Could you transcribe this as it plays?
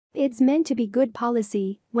It's meant to be good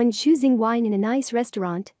policy, when choosing wine in a nice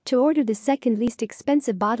restaurant, to order the second least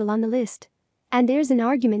expensive bottle on the list. And there's an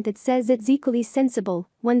argument that says it's equally sensible,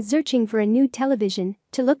 when searching for a new television,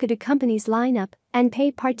 to look at a company's lineup and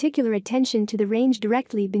pay particular attention to the range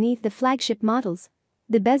directly beneath the flagship models.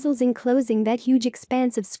 The bezels enclosing that huge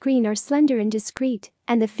expanse of screen are slender and discreet,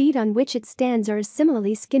 and the feet on which it stands are a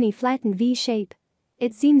similarly skinny flattened V shape.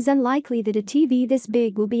 It seems unlikely that a TV this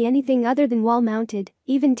big will be anything other than wall-mounted,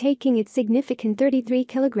 even taking its significant 33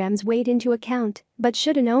 kilograms weight into account, but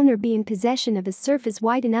should an owner be in possession of a surface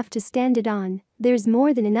wide enough to stand it on, there's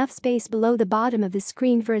more than enough space below the bottom of the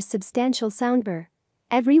screen for a substantial soundbar.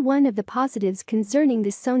 Every one of the positives concerning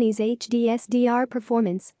this Sony's HD SDR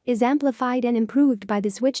performance is amplified and improved by the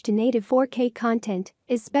switch to native 4K content,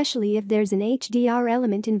 especially if there's an HDR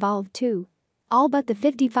element involved too. All but the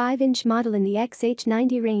 55-inch model in the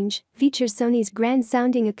XH90 range features Sony's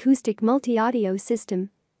grand-sounding acoustic multi-audio system.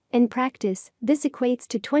 In practice, this equates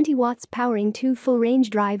to 20 watts powering 2 full-range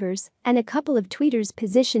drivers and a couple of tweeters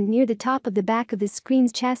positioned near the top of the back of the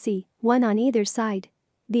screen's chassis, one on either side.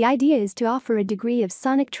 The idea is to offer a degree of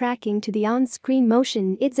sonic tracking to the on-screen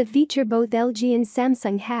motion. It's a feature both LG and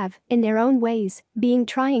Samsung have, in their own ways, being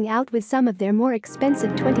trying out with some of their more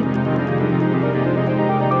expensive 20.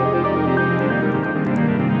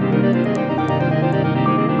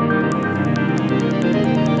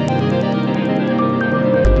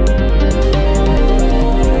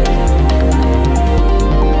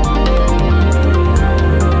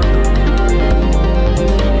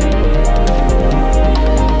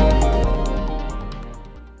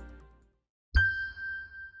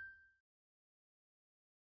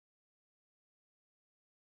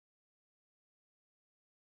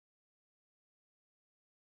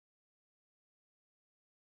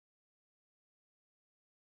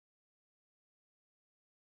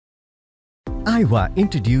 Aiwa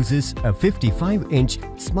introduces a 55-inch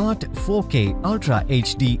Smart 4K Ultra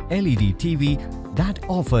HD LED TV that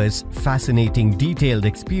offers fascinating detailed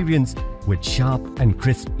experience with sharp and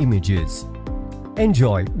crisp images.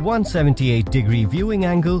 Enjoy 178-degree viewing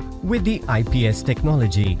angle with the IPS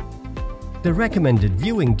technology. The recommended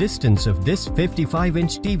viewing distance of this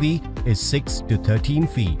 55-inch TV is 6 to 13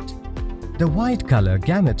 feet. The wide color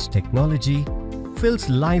gamut technology fills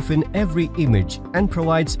life in every image and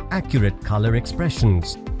provides accurate color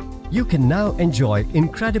expressions. You can now enjoy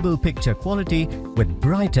incredible picture quality with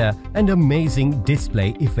brighter and amazing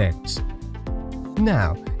display effects.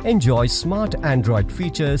 Now, enjoy smart Android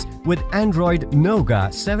features with Android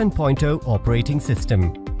Nougat 7.0 operating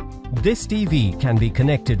system. This TV can be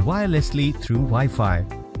connected wirelessly through Wi-Fi.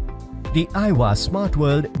 The Aiwa Smart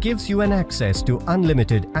World gives you an access to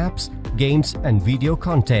unlimited apps, games and video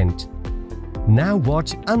content. Now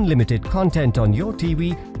watch unlimited content on your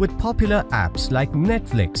TV with popular apps like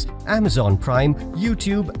Netflix, Amazon Prime,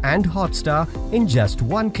 YouTube and Hotstar in just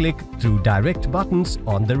one click through direct buttons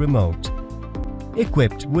on the remote.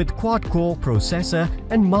 Equipped with quad-core processor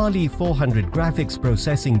and Mali 400 graphics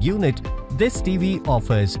processing unit, this TV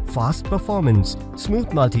offers fast performance, smooth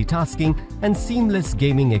multitasking and seamless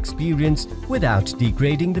gaming experience without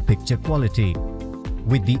degrading the picture quality.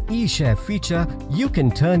 With the eShare feature, you can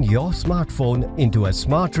turn your smartphone into a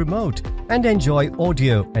smart remote and enjoy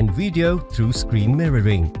audio and video through screen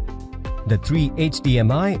mirroring. The 3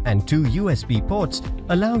 HDMI and 2 USB ports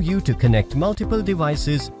allow you to connect multiple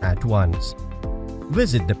devices at once.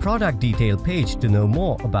 Visit the product detail page to know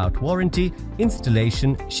more about warranty,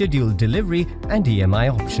 installation, scheduled delivery and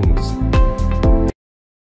EMI options.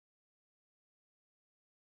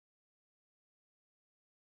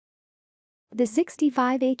 The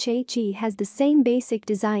 65HHE has the same basic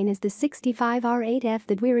design as the 65R8F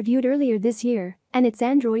that we reviewed earlier this year, and its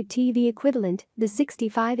Android TV equivalent, the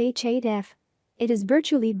 65H8F. It is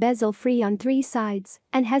virtually bezel-free on 3 sides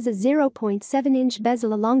and has a 0.7-inch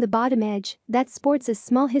bezel along the bottom edge that sports a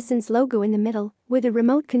small Hisense logo in the middle, with a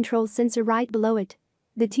remote control sensor right below it.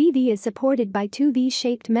 The TV is supported by 2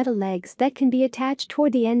 V-shaped metal legs that can be attached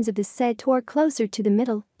toward the ends of the set or closer to the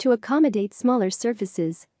middle to accommodate smaller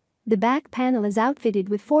surfaces. The back panel is outfitted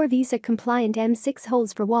with 4 Visa-compliant M6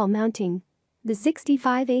 holes for wall mounting. The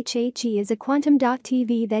 65HHE is a quantum dot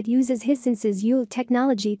TV that uses Hisense's UL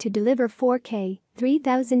technology to deliver 4K,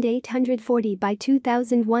 3840 by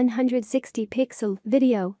 2160 pixel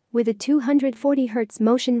video with a 240 Hz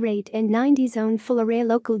motion rate and 90 zone full array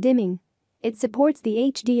local dimming. It supports the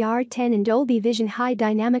HDR10 and Dolby Vision High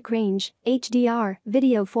Dynamic Range (HDR)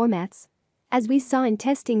 video formats. As we saw in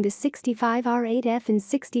testing the 65R8F and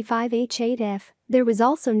 65H8F, there was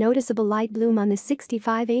also noticeable light bloom on the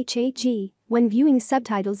 65HHE when viewing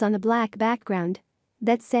subtitles on a black background.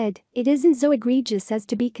 That said, it isn't so egregious as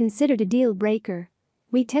to be considered a deal breaker.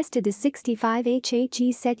 We tested the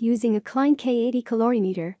 65HHE set using a Klein K80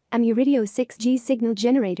 colorimeter, a Muridio 6G signal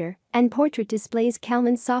generator, and portrait displays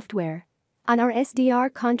Kalman software. On our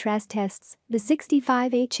SDR contrast tests, the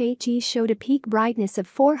 65HHE showed a peak brightness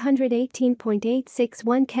of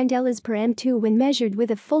 418.861 candelas per M2 when measured with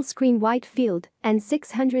a full-screen white field, and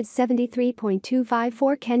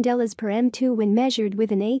 673.254 candelas per M2 when measured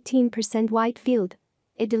with an 18% white field.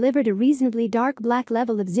 It delivered a reasonably dark black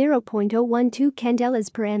level of 0.012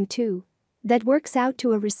 candelas per M2. That works out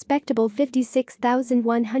to a respectable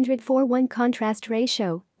 56,104:1 contrast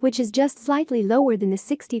ratio, which is just slightly lower than the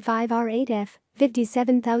 65R8F,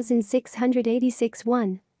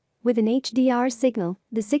 57,686:1. With an HDR signal,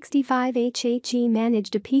 the 65HHE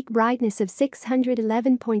managed a peak brightness of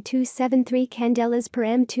 611.273 candelas per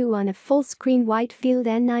M2 on a full-screen white field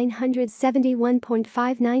and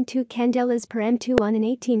 971.592 candelas per M2 on an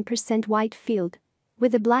 18% white field.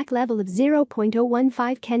 With a black level of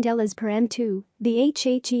 0.015 candelas per M2, the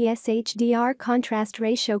HHE's HDR contrast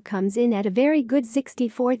ratio comes in at a very good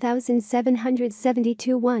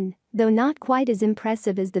 64,772:1, though not quite as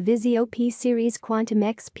impressive as the Vizio P-Series Quantum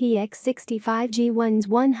XPX65G1's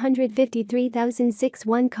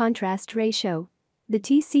 153,006:1 contrast ratio. The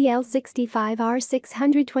TCL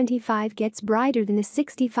 65R625 gets brighter than the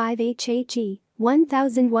 65HHE,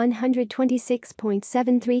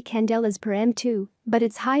 1,126.73 candelas per M2, but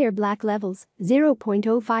its higher black levels,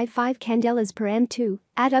 0.055 candelas per M2,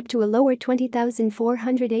 add up to a lower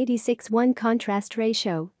 20,486:1 contrast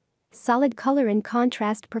ratio. Solid color and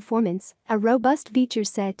contrast performance, a robust feature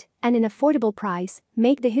set, and an affordable price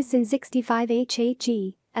make the Hisense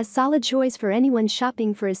 65HHE a solid choice for anyone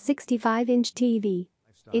shopping for a 65-inch TV.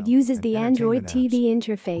 It uses the Android TV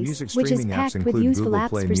interface, which is packed with useful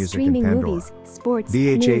apps for streaming movies, sports,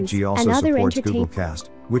 news, and other entertainment. Google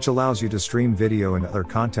Cast, which allows you to stream video and other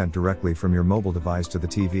content directly from your mobile device to the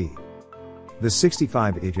TV. The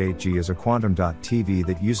 65HHE is a quantum.TV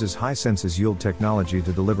that uses Hisense's ULD technology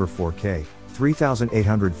to deliver 4K,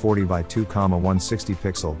 3840 by 2,160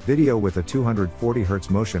 pixel video with a 240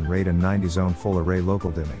 Hz motion rate and 90 zone full array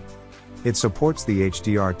local dimming. It supports the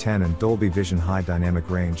HDR10 and Dolby Vision High Dynamic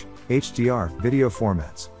Range (HDR) video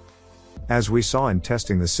formats. As we saw in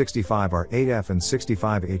testing the 65R8F and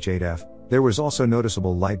 65H8F, there was also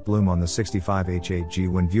noticeable light bloom on the 65HHE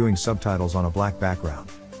when viewing subtitles on a black background.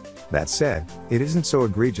 That said, it isn't so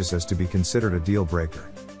egregious as to be considered a deal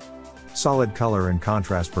breaker. Solid color and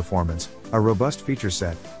contrast performance, a robust feature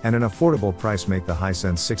set, and an affordable price make the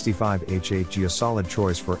Hisense 65HHE a solid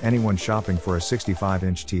choice for anyone shopping for a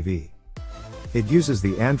 65-inch TV. It uses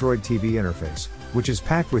the Android TV interface, which is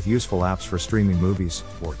packed with useful apps for streaming movies,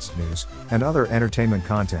 sports, news, and other entertainment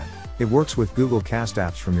content. It works with Google Cast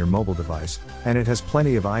apps from your mobile device, and it has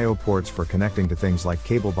plenty of I/O ports for connecting to things like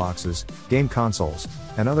cable boxes, game consoles,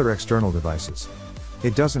 and other external devices.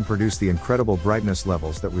 It doesn't produce the incredible brightness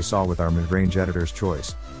levels that we saw with our mid-range editor's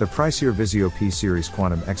choice, the pricier Vizio P-Series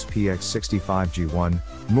Quantum XPX65G1,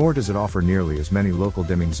 nor does it offer nearly as many local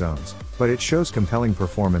dimming zones, but it shows compelling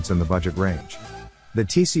performance in the budget range. The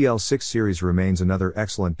TCL 6 series remains another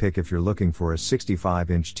excellent pick if you're looking for a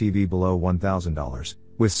 65-inch TV below $1,000,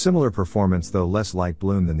 with similar performance though less light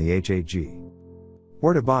bloom than the HHG.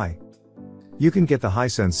 Where to buy? You can get the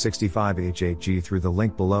Hisense 65HHG through the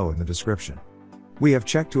link below in the description. We have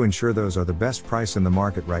checked to ensure those are the best price in the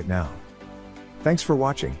market right now. Thanks for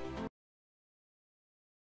watching.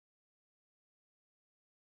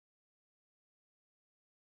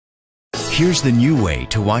 Here's the new way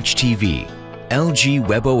to watch TV. LG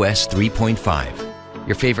WebOS 3.5.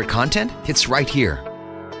 Your favorite content? It's right here.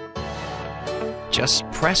 Just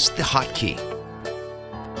press the hotkey.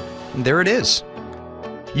 There it is.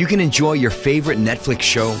 You can enjoy your favorite Netflix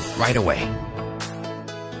show right away.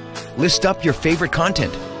 List up your favorite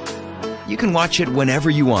content. You can watch it whenever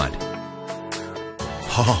you want.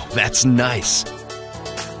 Oh, that's nice.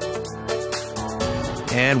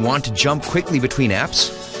 And want to jump quickly between apps?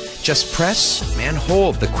 Just press and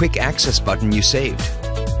hold the quick access button you saved.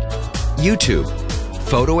 YouTube,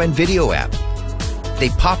 photo and video app. They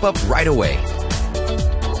pop up right away.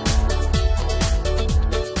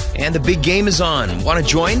 And the big game is on. Want to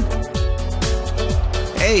join?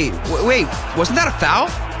 Hey, wait, wasn't that a foul?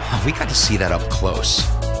 Oh, we got to see that up close.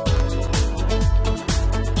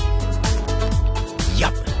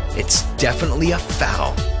 Yup, it's definitely a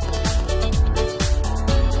foul.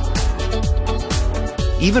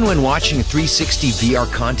 Even when watching 360 VR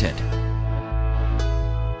content,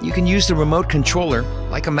 you can use the remote controller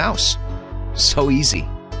like a mouse. So easy.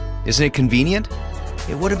 Isn't it convenient?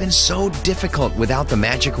 It would have been so difficult without the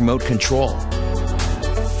magic remote control.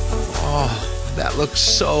 Oh, that looks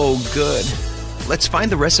so good. Let's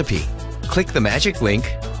find the recipe. Click the magic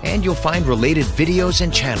link and you'll find related videos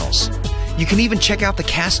and channels. You can even check out the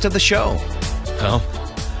cast of the show. Well,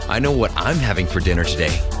 I know what I'm having for dinner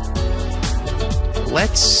today.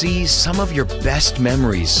 Let's see some of your best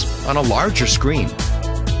memories on a larger screen.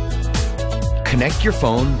 Connect your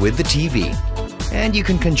phone with the TV, and you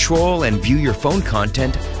can control and view your phone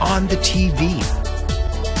content on the TV.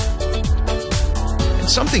 And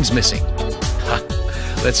something's missing.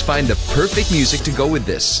 Let's find the perfect music to go with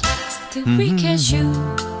this.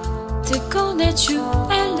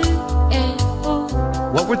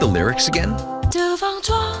 What were the lyrics again?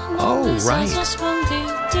 Oh, right.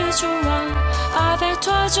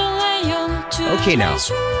 Okay, now,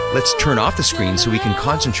 let's turn off the screen so we can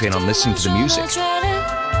concentrate on listening to the music.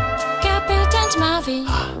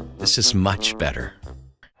 This is much better.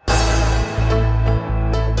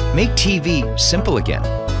 Make TV simple again.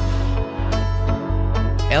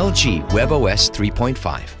 LG WebOS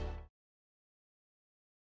 3.5.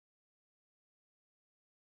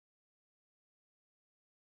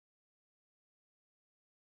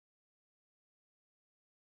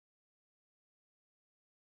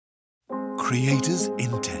 Creators'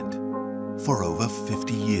 intent. For over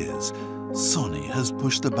 50 years, Sony has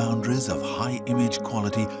pushed the boundaries of high image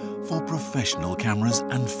quality for professional cameras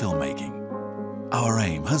and filmmaking. Our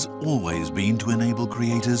aim has always been to enable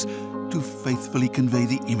creators to faithfully convey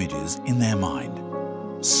the images in their mind.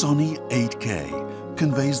 Sony 8K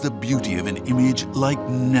conveys the beauty of an image like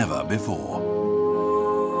never before.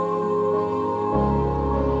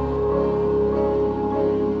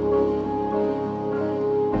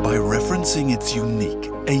 By referencing its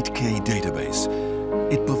unique 8K database,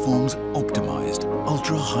 it performs optimized,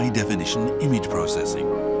 ultra-high-definition image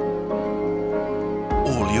processing.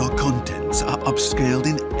 All your contents are upscaled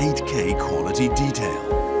in 8K quality detail.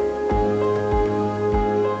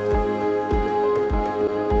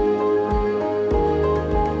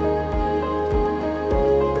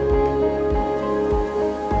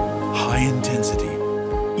 High-intensity,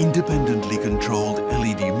 independently controlled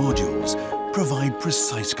LED modules provide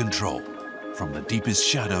precise control, from the deepest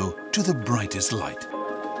shadow to the brightest light.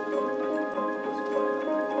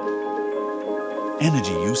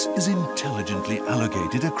 Energy use is intelligently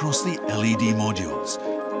allocated across the LED modules,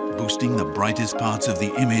 boosting the brightest parts of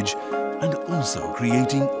the image and also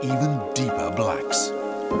creating even deeper blacks.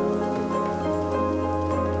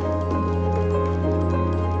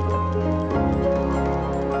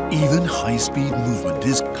 Even high-speed movement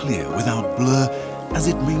is clear without blur, as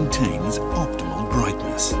it maintains optimal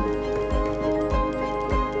brightness.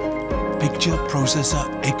 Picture Processor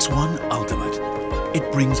X1 Ultimate. It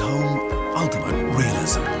brings home ultimate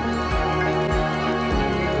realism.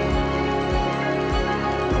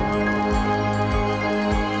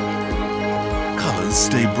 Colors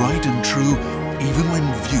stay bright and true even when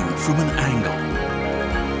viewed from an angle.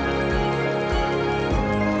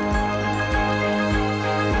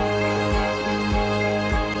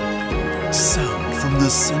 Sound from the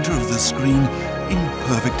center of the screen in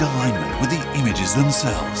perfect alignment with the images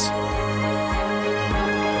themselves.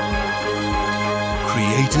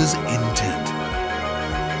 Creator's intent.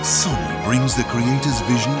 Sony brings the creator's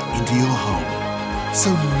vision into your home,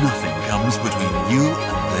 so nothing comes between you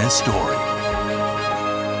and their story.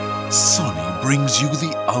 Sony brings you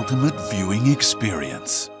the ultimate viewing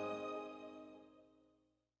experience.